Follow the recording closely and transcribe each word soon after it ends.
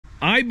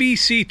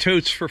IBC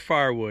Totes for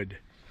firewood.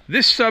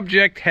 This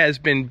subject has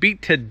been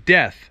beat to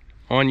death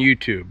on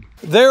YouTube.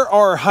 There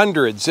are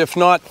hundreds, if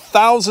not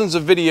thousands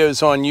of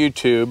videos on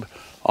YouTube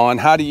on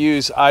how to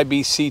use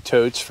IBC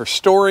totes for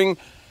storing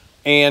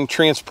and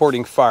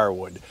transporting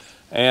firewood.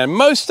 And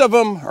most of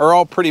them are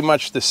all pretty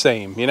much the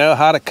same. You know,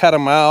 how to cut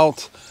them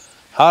out,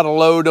 how to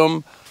load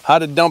them, how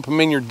to dump them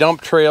in your dump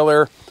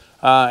trailer.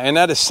 And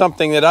that is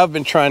something that I've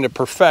been trying to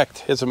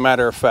perfect, as a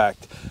matter of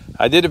fact.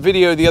 I did a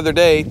video the other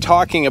day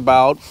talking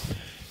about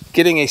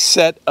getting a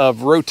set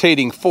of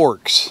rotating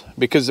forks,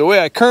 because the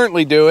way I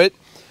currently do it,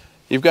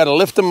 you've got to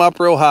lift them up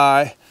real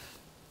high,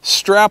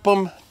 strap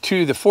them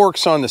to the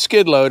forks on the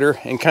skid loader,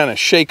 and kind of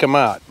shake them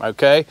out,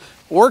 okay?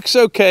 Works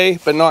okay,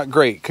 but not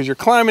great, because you're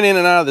climbing in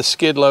and out of the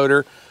skid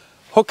loader,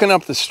 hooking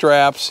up the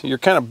straps, you're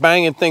kind of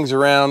banging things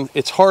around.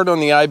 It's hard on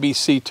the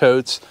IBC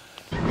totes.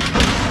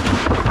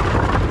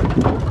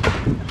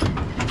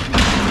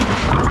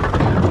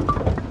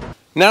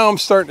 Now I'm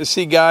starting to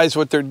see guys,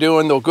 what they're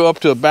doing, they'll go up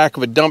to the back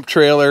of a dump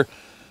trailer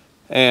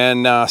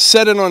and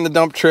set it on the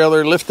dump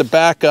trailer, lift the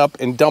back up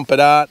and dump it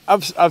out.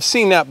 I've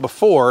seen that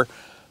before.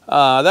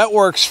 That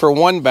works for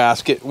one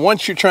basket.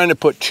 Once you're trying to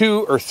put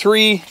 2 or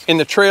 3 in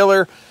the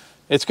trailer,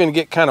 it's going to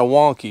get kind of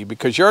wonky,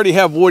 because you already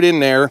have wood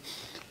in there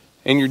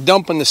and you're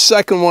dumping the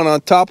second one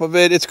on top of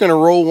it. It's going to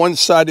roll one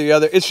side or the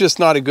other. It's just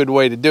not a good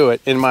way to do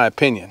it, in my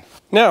opinion.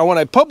 Now, when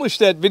I published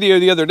that video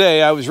the other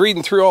day, I was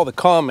reading through all the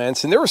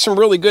comments, and there were some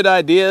really good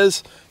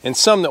ideas and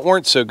some that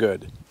weren't so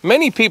good.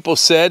 Many people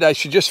said I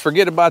should just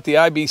forget about the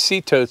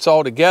IBC totes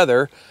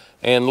altogether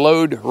and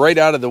load right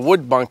out of the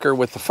wood bunker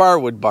with the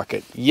firewood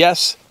bucket.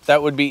 Yes,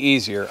 that would be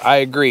easier. I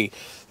agree.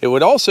 It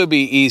would also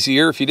be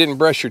easier if you didn't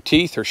brush your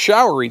teeth or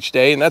shower each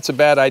day, and that's a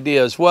bad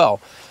idea as well.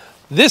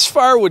 This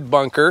firewood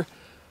bunker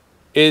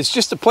is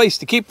just a place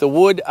to keep the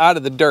wood out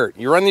of the dirt.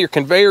 You run your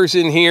conveyors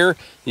in here,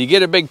 you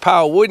get a big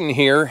pile of wood in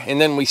here,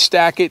 and then we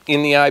stack it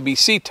in the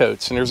IBC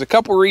totes. And there's a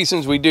couple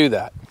reasons we do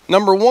that.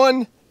 Number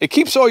one, it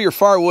keeps all your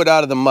firewood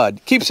out of the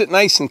mud, keeps it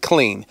nice and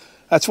clean.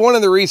 That's one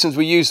of the reasons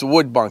we use the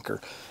wood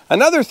bunker.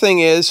 Another thing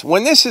is,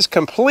 when this is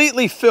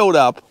completely filled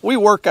up, we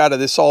work out of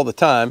this all the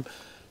time,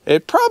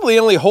 it probably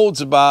only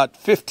holds about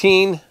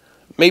 15,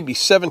 maybe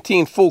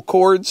 17 full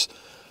cords.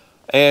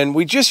 And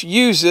we just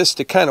use this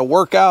to kind of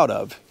work out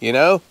of, you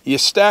know. You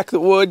stack the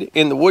wood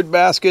in the wood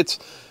baskets,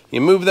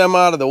 you move them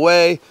out of the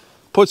way,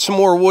 put some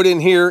more wood in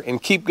here,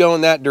 and keep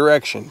going that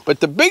direction. But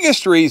the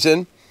biggest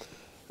reason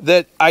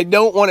that I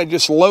don't want to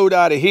just load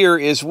out of here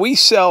is we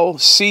sell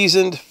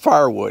seasoned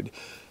firewood.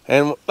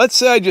 And let's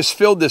say I just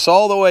filled this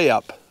all the way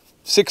up,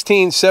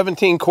 16,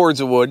 17 cords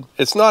of wood.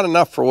 It's not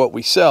enough for what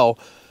we sell.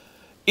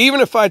 Even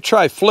if I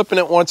try flipping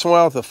it once in a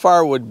while with a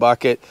firewood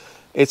bucket,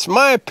 it's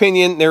my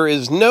opinion there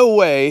is no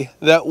way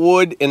that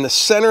wood in the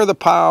center of the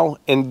pile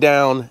and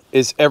down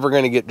is ever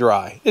going to get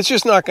dry. It's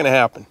just not going to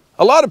happen.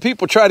 A lot of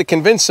people try to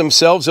convince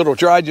themselves it'll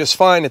dry just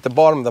fine at the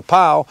bottom of the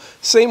pile.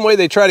 Same way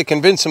they try to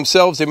convince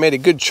themselves they made a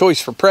good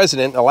choice for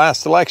president in the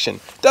last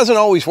election. Doesn't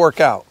always work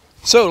out.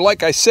 So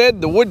like I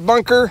said, the wood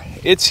bunker,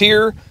 it's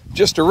here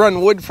just to run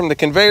wood from the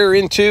conveyor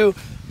into,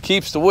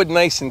 keeps the wood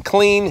nice and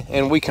clean,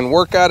 and we can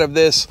work out of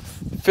this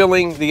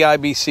filling the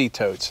IBC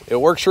totes.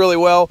 It works really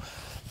well.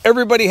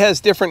 Everybody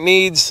has different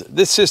needs.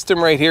 This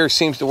system right here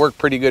seems to work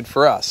pretty good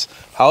for us.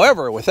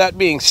 However, with that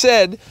being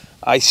said,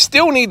 I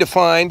still need to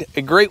find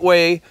a great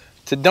way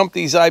to dump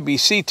these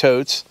IBC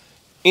totes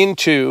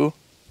into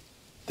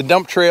the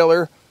dump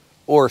trailer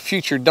or a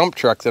future dump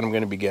truck that I'm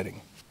going to be getting.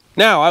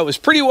 Now, I was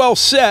pretty well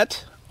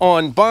set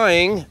on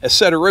buying a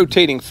set of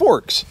rotating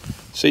forks.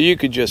 So you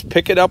could just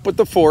pick it up with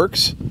the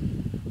forks,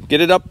 get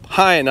it up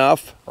high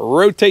enough,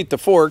 rotate the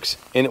forks,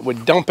 and it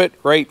would dump it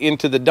right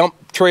into the dump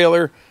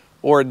trailer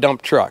or a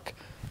dump truck.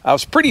 I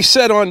was pretty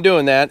set on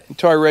doing that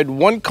until I read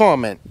one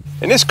comment.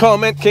 And this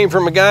comment came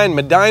from a guy in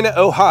Medina,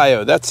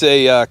 Ohio. That's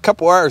a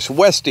couple hours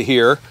west of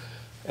here.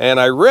 And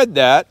I read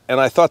that and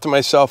I thought to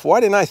myself, why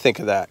didn't I think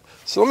of that?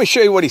 So let me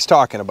show you what he's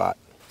talking about.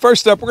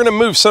 First up, we're going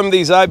to move some of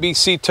these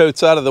IBC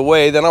totes out of the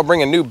way. Then I'll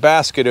bring a new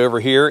basket over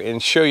here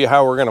and show you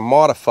how we're going to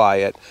modify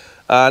it.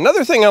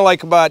 Another thing I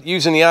like about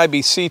using the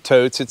IBC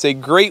totes, it's a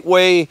great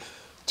way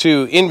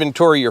to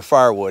inventory your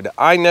firewood.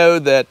 I know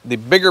that the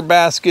bigger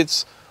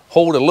baskets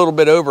hold a little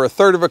bit over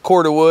 1/3 of a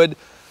cord of wood.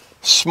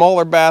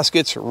 Smaller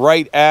baskets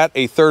right at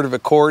 1/3 of a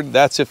cord.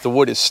 That's if the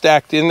wood is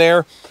stacked in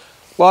there.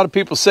 A lot of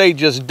people say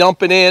just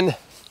dump it in.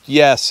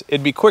 Yes,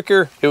 it'd be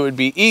quicker, it would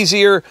be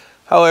easier.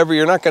 However,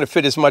 you're not going to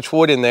fit as much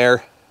wood in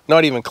there,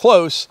 not even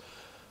close,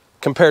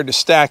 compared to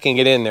stacking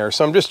it in there.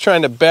 So I'm just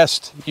trying to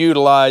best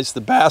utilize the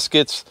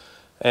baskets,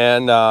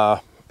 and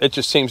it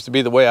just seems to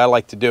be the way I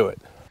like to do it.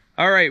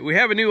 All right, we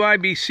have a new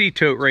IBC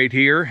tote right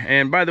here,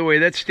 and by the way,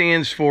 that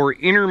stands for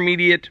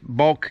Intermediate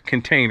Bulk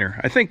Container.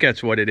 I think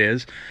that's what it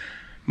is.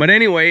 But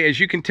anyway, as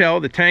you can tell,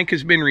 the tank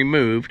has been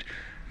removed.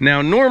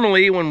 Now,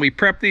 normally when we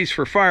prep these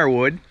for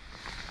firewood,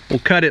 we'll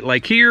cut it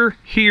like here,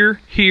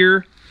 here,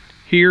 here,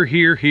 here,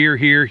 here, here,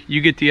 here.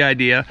 You get the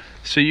idea.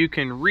 So you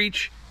can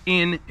reach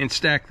in and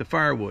stack the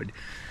firewood.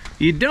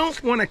 You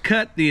don't want to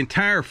cut the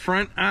entire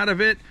front out of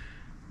it.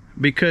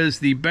 because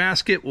the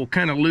basket will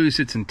kind of lose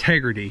its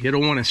integrity.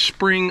 It'll want to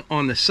spring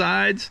on the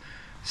sides,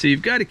 so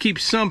you've got to keep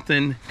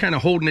something kind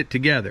of holding it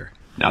together.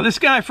 Now this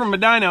guy from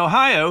Medina,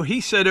 Ohio,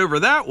 he said over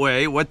that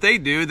way, what they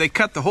do, they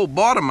cut the whole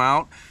bottom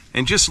out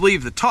and just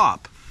leave the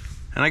top.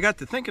 And I got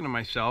to thinking to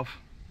myself,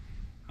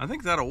 I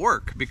think that'll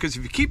work, because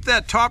if you keep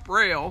that top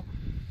rail,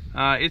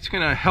 it's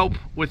going to help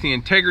with the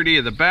integrity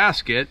of the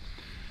basket.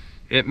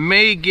 It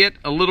may get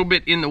a little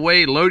bit in the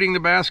way loading the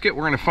basket.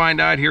 We're going to find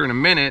out here in a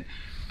minute,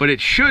 but it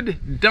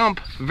should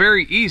dump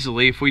very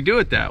easily if we do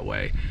it that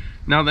way.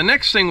 Now the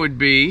next thing would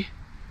be,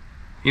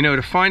 you know,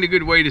 to find a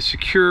good way to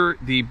secure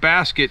the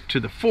basket to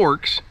the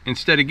forks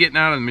instead of getting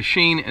out of the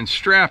machine and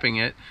strapping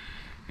it.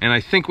 And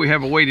I think we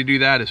have a way to do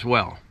that as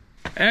well.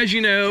 As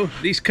you know,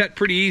 these cut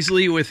pretty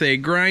easily with a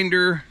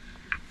grinder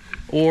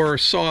or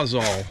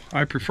sawzall.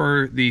 I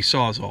prefer the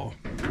sawzall.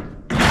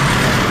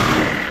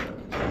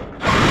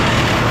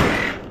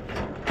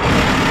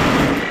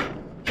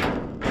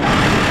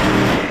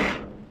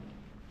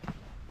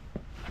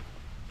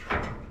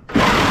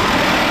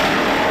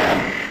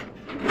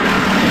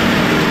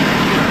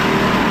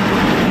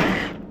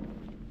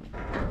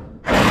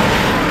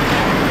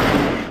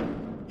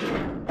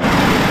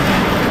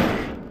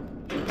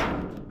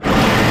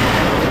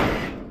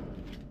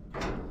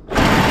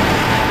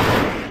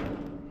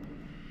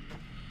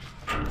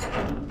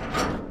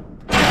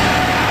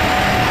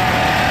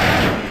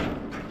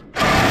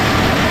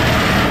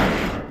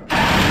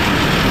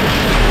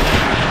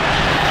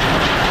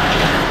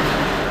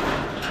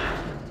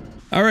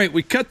 All right,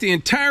 we cut the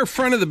entire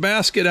front of the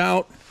basket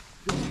out,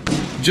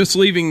 just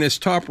leaving this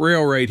top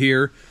rail right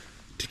here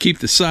to keep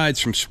the sides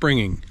from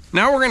springing.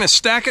 Now we're going to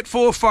stack it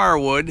full of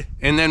firewood,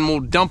 and then we'll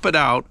dump it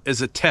out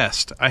as a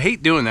test. I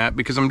hate doing that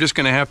because I'm just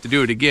going to have to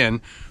do it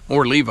again,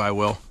 or Levi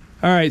will.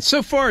 All right,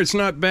 so far it's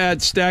not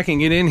bad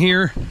stacking it in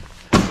here.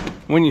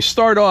 When you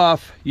start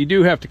off, you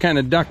do have to kind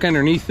of duck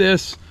underneath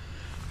this,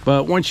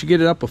 but once you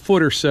get it up a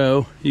foot or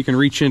so, you can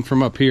reach in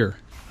from up here.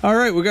 All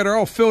right, we got it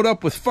all filled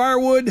up with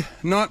firewood.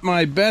 Not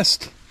my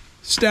best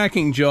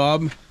stacking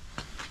job,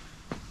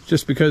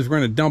 just because we're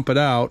going to dump it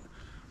out.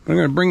 I'm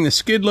going to bring the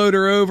skid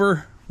loader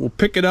over, we'll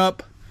pick it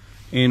up,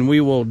 and we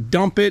will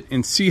dump it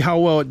and see how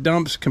well it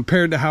dumps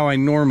compared to how I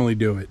normally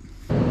do it.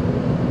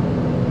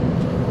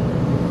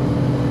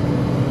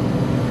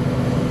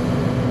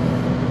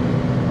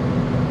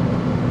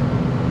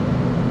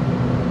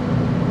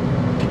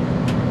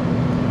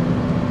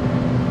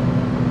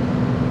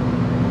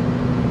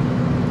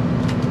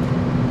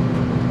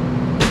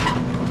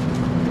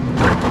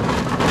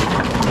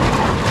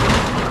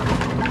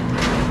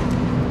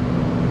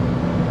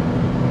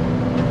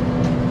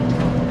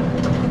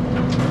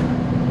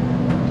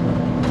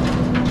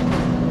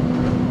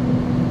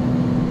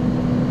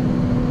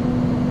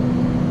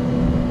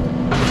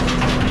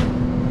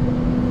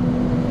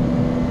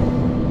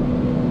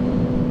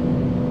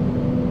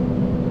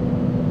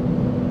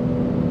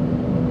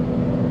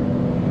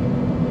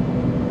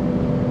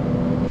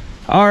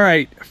 All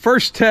right,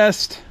 first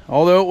test,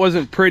 although it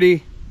wasn't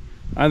pretty,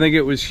 I think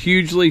it was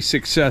hugely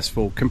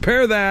successful.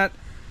 Compare that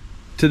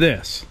to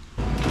this.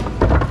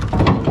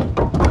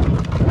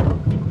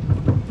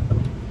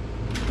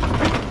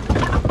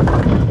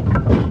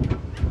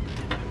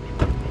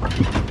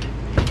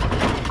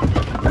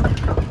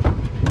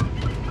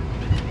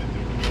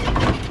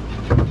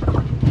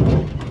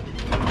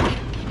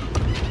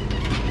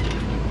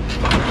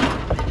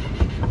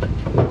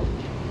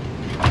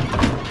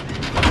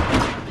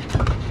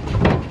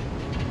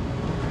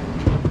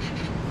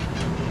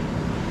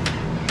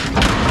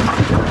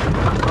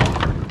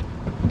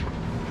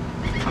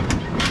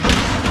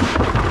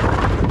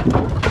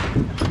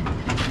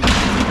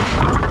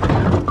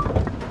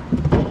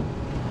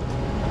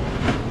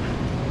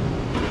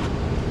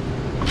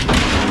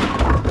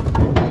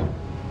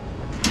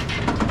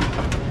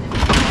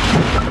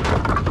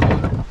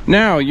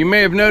 Now, you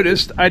may have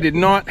noticed I did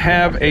not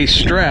have a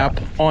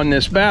strap on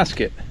this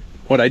basket.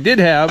 What I did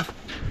have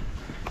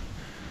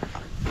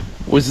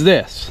was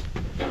this.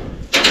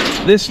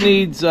 This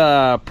needs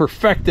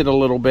perfected a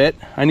little bit.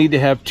 I need to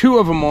have two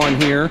of them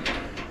on here.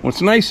 What's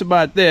nice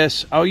about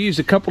this, I'll use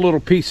a couple little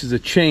pieces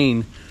of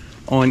chain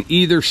on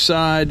either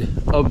side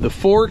of the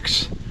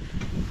forks.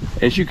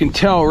 As you can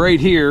tell right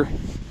here,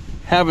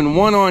 having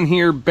one on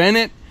here bent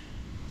it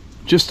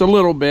just a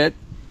little bit,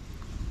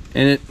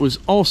 and it was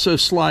also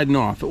sliding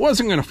off. It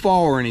wasn't going to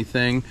fall or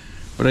anything,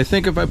 but I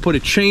think if I put a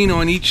chain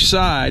on each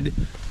side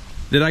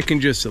that I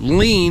can just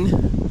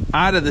lean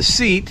out of the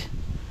seat,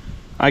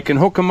 I can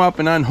hook them up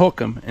and unhook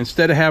them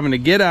instead of having to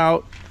get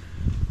out,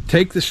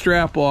 take the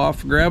strap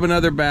off, grab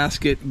another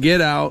basket,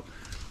 get out,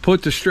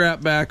 put the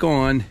strap back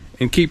on,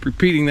 and keep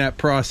repeating that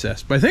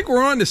process. But I think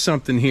we're on to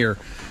something here.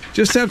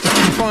 Just have to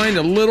find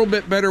a little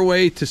bit better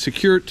way to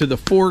secure it to the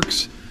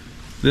forks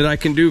that I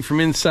can do from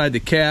inside the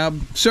cab.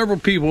 Several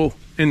people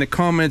in the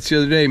comments the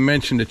other day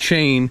mentioned a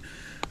chain.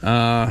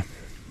 I'll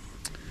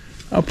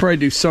probably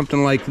do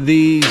something like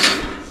these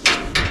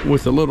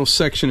with a little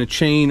section of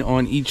chain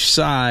on each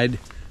side,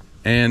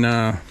 and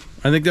I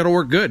think that'll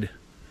work good.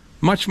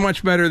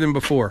 Much better than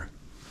before.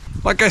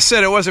 Like I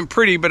said, it wasn't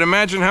pretty, but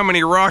imagine how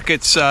many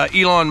rockets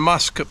Elon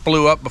Musk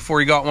blew up before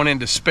he got one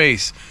into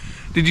space.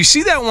 Did you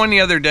see that one the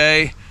other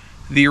day?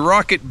 The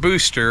rocket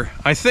booster,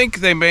 I think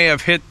they may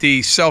have hit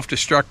the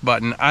self-destruct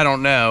button, I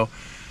don't know,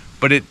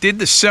 but it did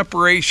the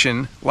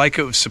separation like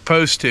it was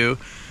supposed to,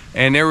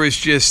 and there was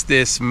just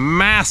this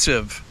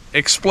massive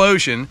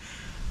explosion,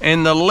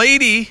 and the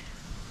lady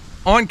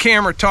on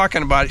camera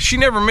talking about it, she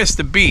never missed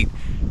a beat.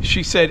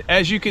 She said,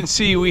 as you can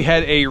see, we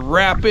had a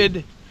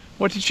rapid,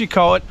 what did she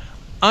call it?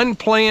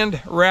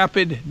 Unplanned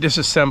rapid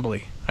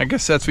disassembly. I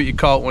guess that's what you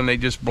call it when they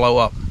just blow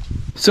up.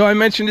 So I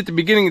mentioned at the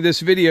beginning of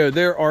this video,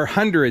 there are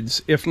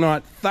hundreds, if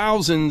not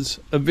thousands,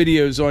 of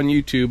videos on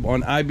YouTube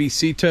on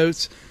IBC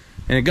Totes,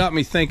 and it got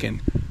me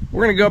thinking.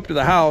 We're gonna go up to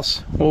the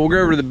house, well, we'll go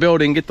over to the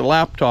building, get the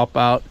laptop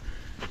out,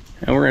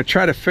 and we're gonna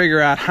try to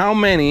figure out how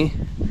many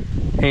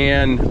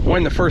and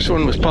when the first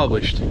one was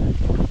published.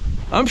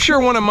 I'm sure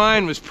one of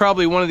mine was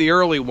probably one of the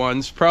early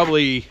ones,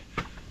 probably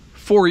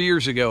 4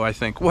 years ago, I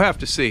think. We'll have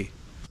to see.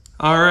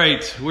 All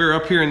right, we're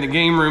up here in the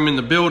game room in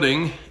the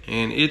building,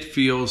 and it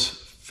feels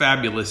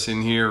fabulous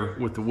in here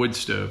with the wood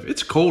stove.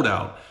 It's cold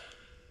out.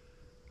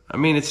 I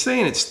mean, it's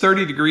saying it's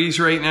 30 degrees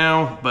right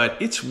now, but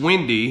it's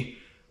windy,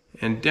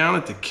 and down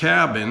at the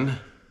cabin,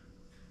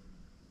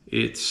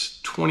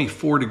 it's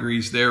 24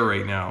 degrees there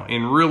right now,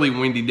 and really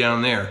windy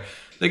down there.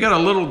 They got a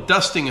little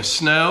dusting of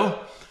snow.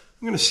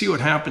 I'm gonna see what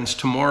happens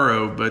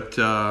tomorrow, but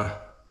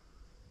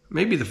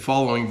maybe the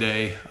following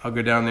day, I'll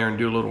go down there and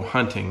do a little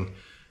hunting.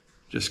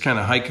 Just kind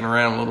of hiking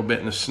around a little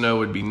bit in the snow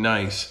would be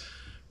nice.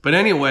 But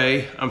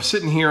anyway, I'm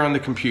sitting here on the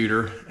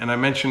computer, and I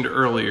mentioned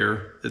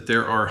earlier that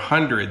there are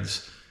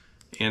hundreds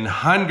and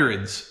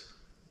hundreds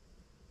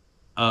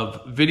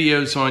of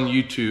videos on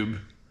YouTube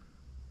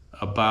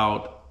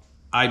about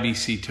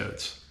IBC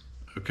Totes,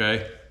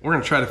 okay? We're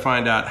gonna try to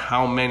find out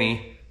how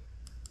many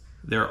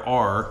there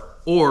are,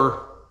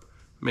 or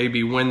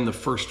maybe when the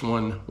first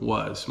one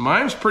was.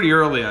 Mine's pretty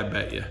early, I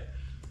bet you.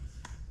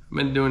 I've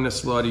been doing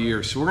this a lot of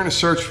years. So we're gonna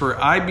search for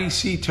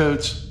IBC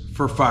Totes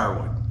for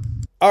firewood.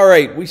 All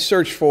right, we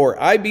searched for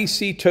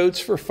IBC Totes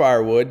for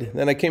firewood.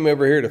 Then I came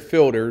over here to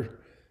filter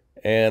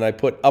and I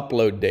put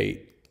upload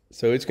date.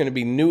 So it's gonna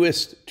be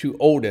newest to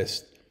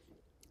oldest.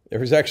 There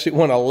was actually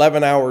one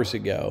 11 hours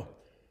ago.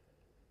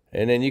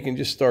 And then you can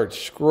just start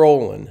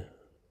scrolling.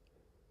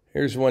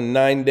 Here's one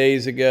 9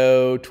 days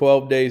ago,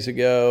 12 days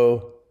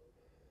ago.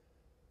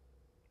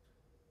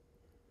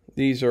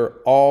 These are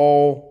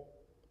all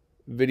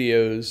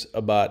videos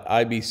about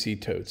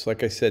IBC Totes.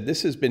 Like I said,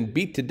 this has been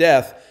beat to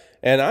death,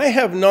 and I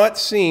have not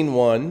seen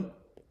one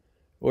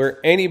where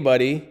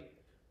anybody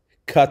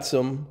cuts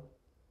them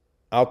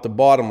out the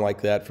bottom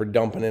like that for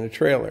dumping in a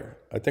trailer.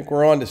 I think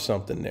we're on to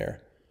something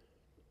there.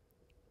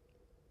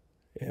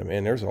 Yeah,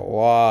 man, there's a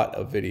lot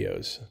of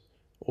videos.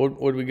 What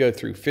did we go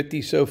through,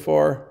 50 so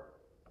far?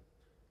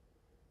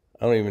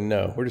 I don't even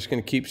know. We're just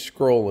going to keep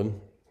scrolling.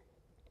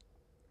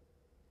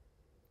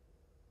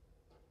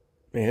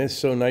 Man, it's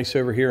so nice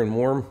over here and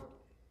warm.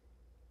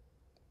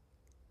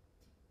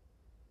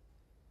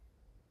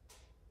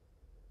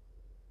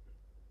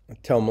 I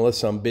tell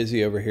Melissa I'm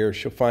busy over here.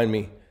 She'll find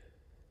me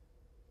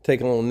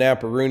taking a little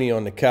nap-a-rooney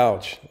on the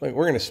couch. Like,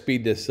 we're going to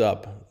speed this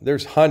up.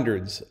 There's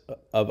hundreds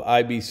of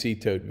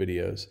IBC Tote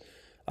videos.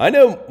 I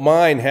know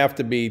mine have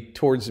to be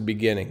towards the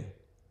beginning.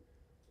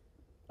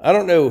 I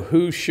don't know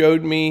who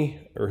showed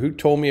me or who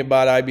told me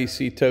about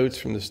IBC Totes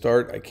from the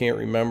start. I can't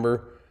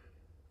remember.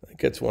 I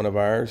think it's one of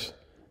ours.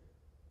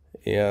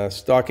 Yeah,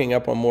 stocking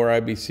up on more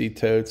IBC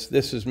Totes.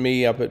 This is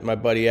me up at my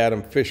buddy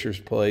Adam Fisher's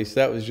place.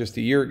 That was just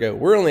a year ago.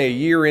 We're only a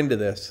year into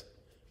this.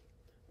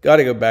 Got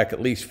to go back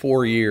at least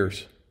 4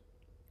 years.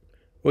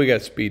 We got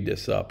to speed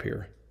this up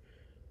here.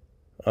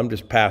 I'm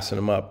just passing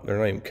them up. They're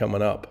not even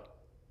coming up.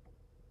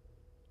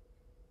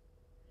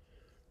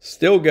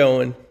 Still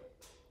going.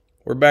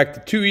 We're back to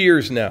 2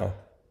 years now.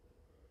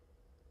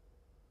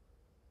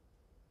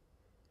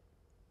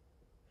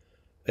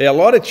 Yeah, a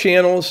lot of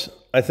channels,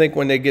 I think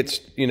when they get,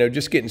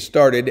 just getting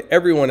started,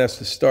 everyone has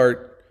to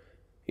start,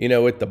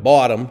 at the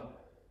bottom.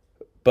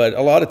 But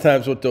a lot of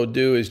times what they'll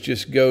do is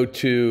just go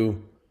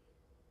to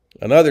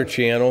another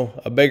channel,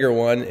 a bigger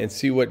one, and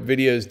see what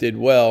videos did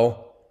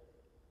well.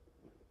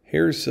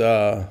 Here's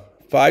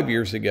 5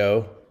 years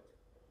ago,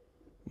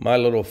 my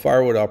little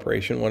firewood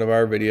operation, one of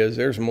our videos.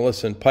 There's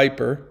Melissa and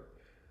Piper.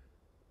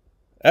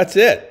 That's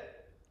it.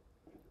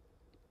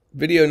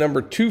 Video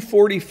number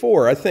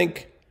 244.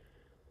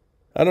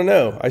 I don't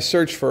know. I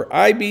searched for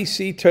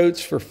IBC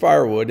Totes for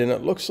firewood, and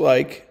it looks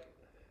like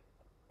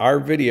our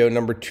video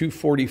number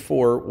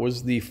 244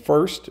 was the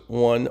first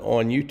one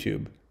on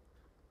YouTube.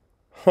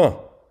 Huh.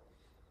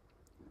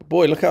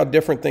 Boy, look how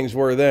different things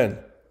were then.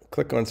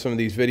 Click on some of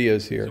these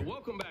videos here. So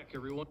welcome back,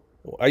 everyone.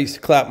 I used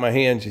to clap my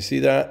hands. You see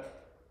that?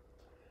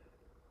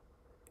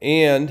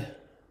 And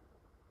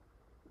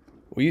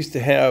we used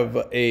to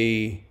have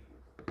a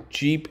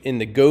Jeep in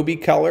the Gobi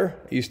color.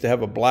 I used to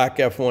have a black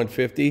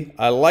F-150.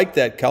 I like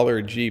that color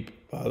of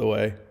Jeep, by the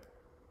way.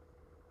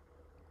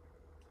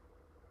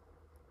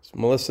 It's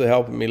Melissa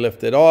helping me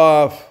lift it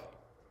off.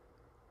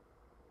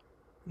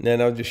 And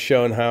then I was just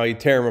showing how you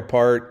tear them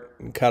apart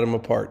and cut them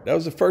apart. That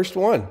was the first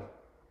one.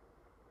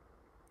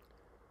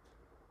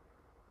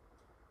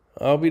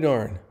 I'll be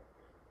darned.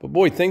 But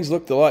boy, things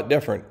looked a lot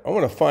different. I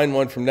want to find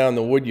one from down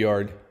the wood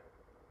yard.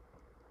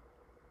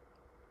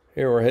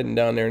 Here, we're heading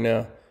down there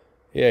now.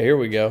 Yeah, here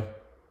we go.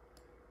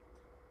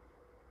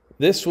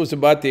 This was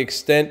about the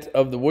extent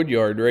of the wood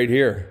yard right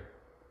here.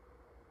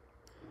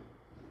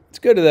 Let's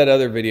go to that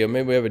other video.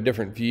 Maybe we have a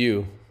different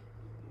view.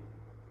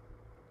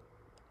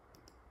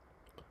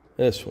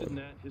 This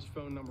one. His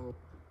phone number.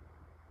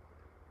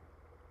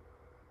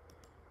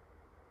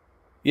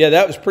 Yeah,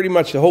 that was pretty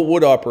much the whole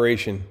wood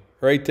operation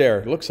right there.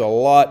 It looks a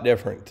lot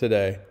different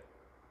today.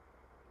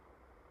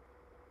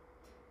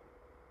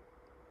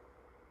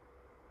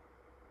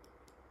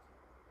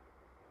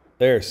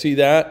 There, see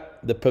that?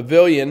 The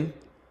pavilion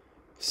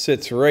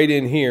sits right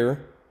in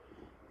here.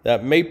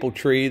 That maple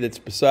tree that's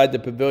beside the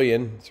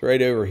pavilion, it's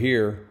right over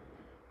here.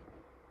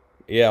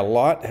 Yeah, a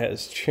lot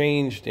has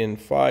changed in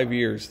 5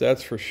 years,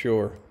 that's for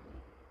sure.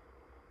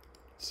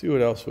 Let's see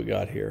what else we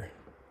got here.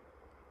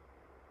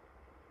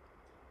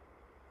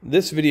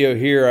 This video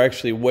here, I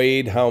actually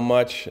weighed how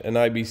much an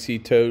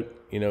IBC tote,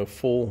 you know,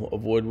 full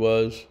of wood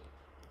was.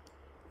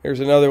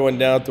 Here's another one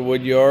down at the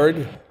wood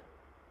yard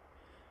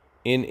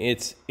in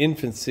its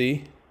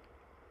infancy.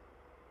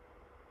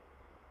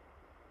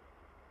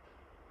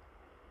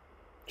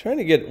 Trying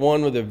to get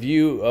one with a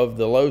view of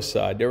the low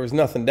side. There was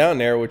nothing down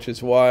there, which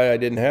is why I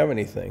didn't have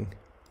anything.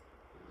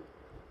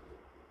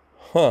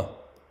 Huh.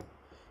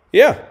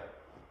 Yeah.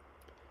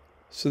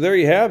 So there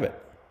you have it.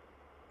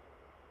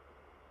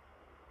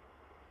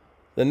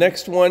 The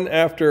next one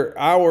after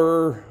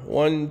our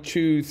 1,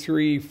 2,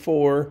 3,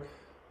 4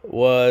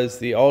 was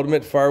the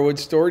ultimate firewood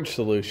storage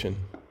solution.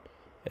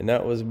 And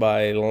that was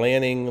by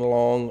Lanning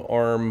Long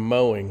Arm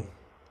Mowing.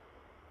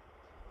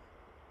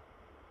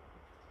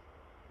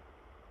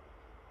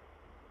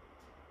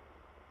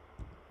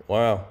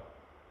 Wow.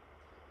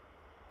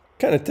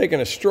 Kind of taking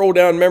a stroll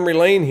down memory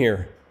lane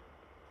here.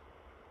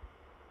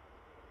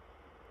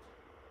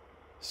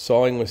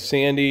 Sawing with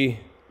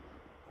Sandy,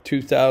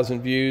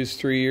 2,000 views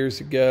 3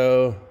 years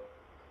ago.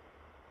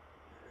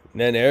 And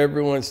then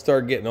everyone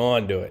started getting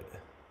on to it.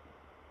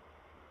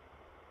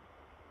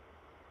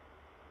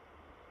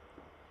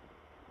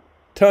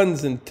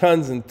 Tons and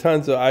tons and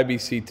tons of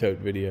IBC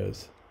tote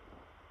videos.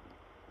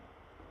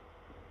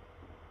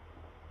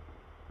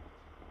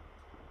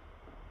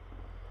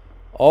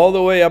 All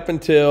the way up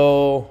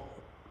until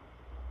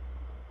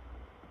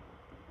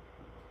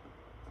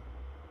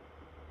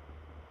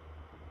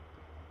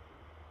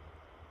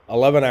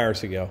 $11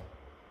 hours ago.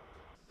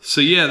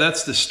 So yeah,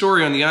 that's the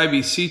story on the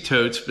IBC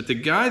totes, but the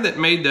guy that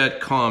made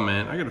that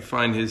comment, I gotta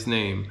find his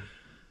name,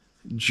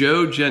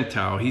 Joe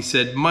Gentile, he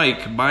said,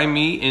 Mike, buy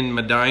me in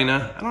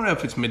Medina. I don't know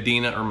if it's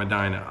Medina or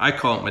Medina. I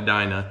call it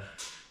Medina.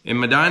 In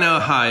Medina,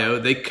 Ohio,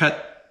 they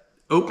cut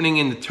opening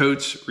in the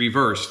totes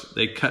reversed.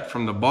 They cut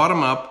from the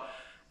bottom up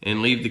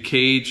and leave the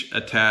cage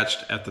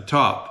attached at the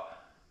top.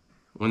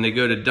 When they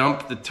go to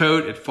dump the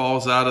tote, it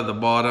falls out of the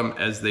bottom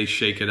as they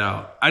shake it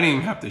out. I didn't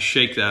even have to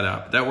shake that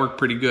up. That worked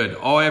pretty good.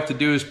 All I have to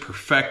do is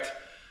perfect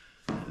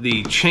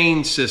the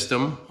chain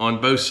system on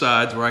both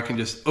sides where I can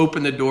just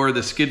open the door of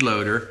the skid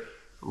loader,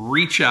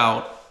 reach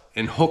out,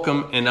 and hook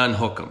them and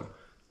unhook them.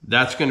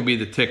 That's going to be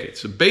the ticket.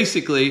 So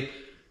basically,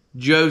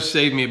 Joe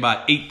saved me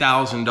about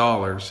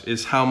 $8,000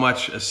 is how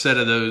much a set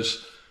of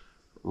those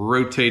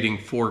rotating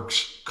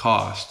forks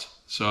cost.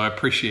 So I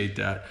appreciate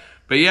that.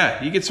 But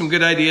yeah, you get some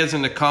good ideas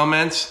in the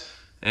comments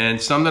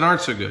and some that aren't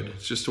so good.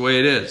 It's just the way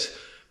it is.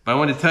 But I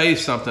want to tell you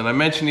something. I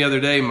mentioned the other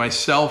day,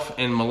 myself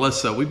and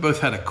Melissa, we both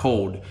had a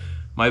cold.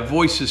 My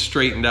voice is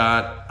straightened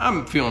out.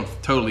 I'm feeling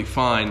totally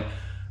fine.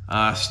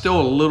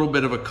 Still a little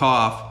bit of a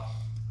cough.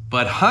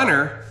 But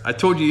Hunter, I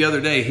told you the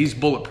other day, he's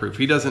bulletproof.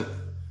 He doesn't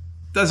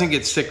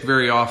get sick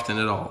very often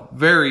at all.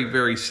 Very,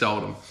 very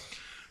seldom.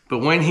 But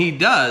when he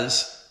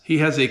does, he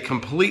has a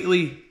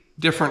completely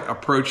different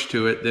approach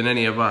to it than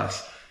any of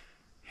us.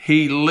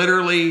 He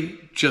literally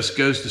just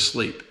goes to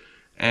sleep.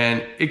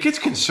 And it gets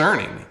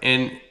concerning.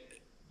 And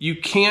you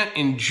can't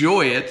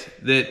enjoy it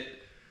that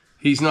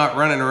he's not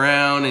running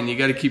around and you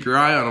got to keep your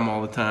eye on him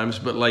all the times.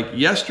 But like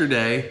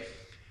yesterday,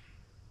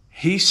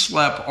 he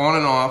slept on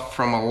and off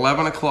from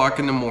 11 o'clock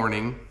in the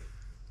morning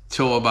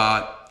till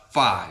about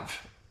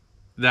 5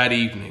 that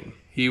evening.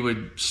 He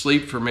would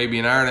sleep for maybe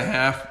an hour and a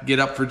half, get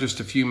up for just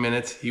a few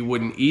minutes. He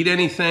wouldn't eat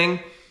anything.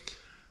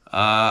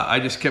 I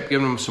just kept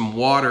giving him some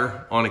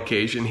water on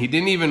occasion. He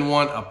didn't even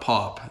want a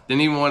pop.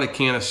 Didn't even want a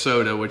can of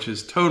soda, which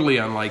is totally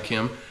unlike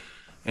him.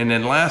 And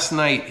then last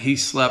night, he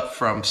slept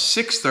from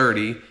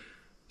 6:30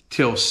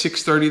 till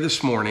 6:30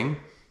 this morning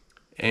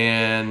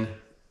and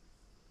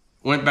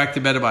went back to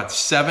bed about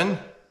 7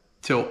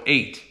 till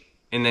 8.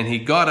 And then he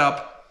got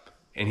up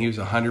and he was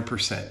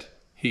 100%.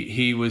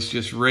 He was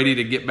just ready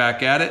to get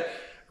back at it,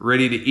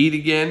 ready to eat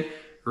again,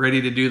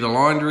 ready to do the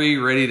laundry,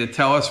 ready to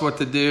tell us what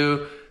to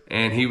do.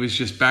 And he was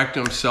just back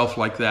to himself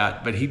like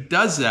that. But he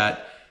does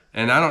that,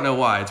 and I don't know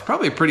why. It's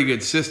probably a pretty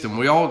good system.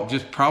 We all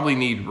just probably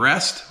need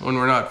rest when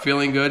we're not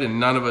feeling good, and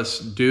none of us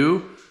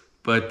do.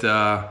 But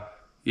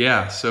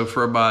yeah, so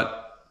for about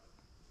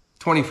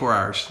 24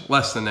 hours,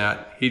 less than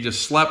that, he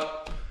just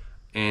slept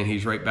and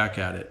he's right back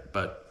at it,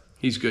 but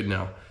he's good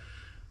now.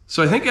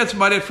 So I think that's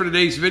about it for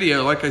today's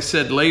video. Like I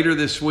said, later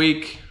this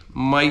week,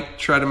 might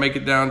try to make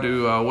it down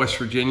to West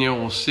Virginia.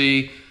 We'll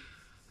see.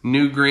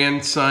 New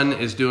grandson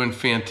is doing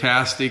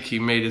fantastic. He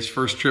made his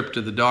first trip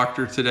to the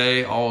doctor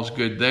today. All's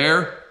good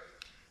there.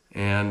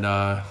 And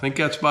I think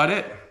that's about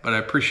it. But I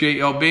appreciate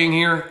y'all being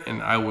here,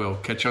 and I will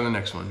catch you on the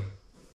next one.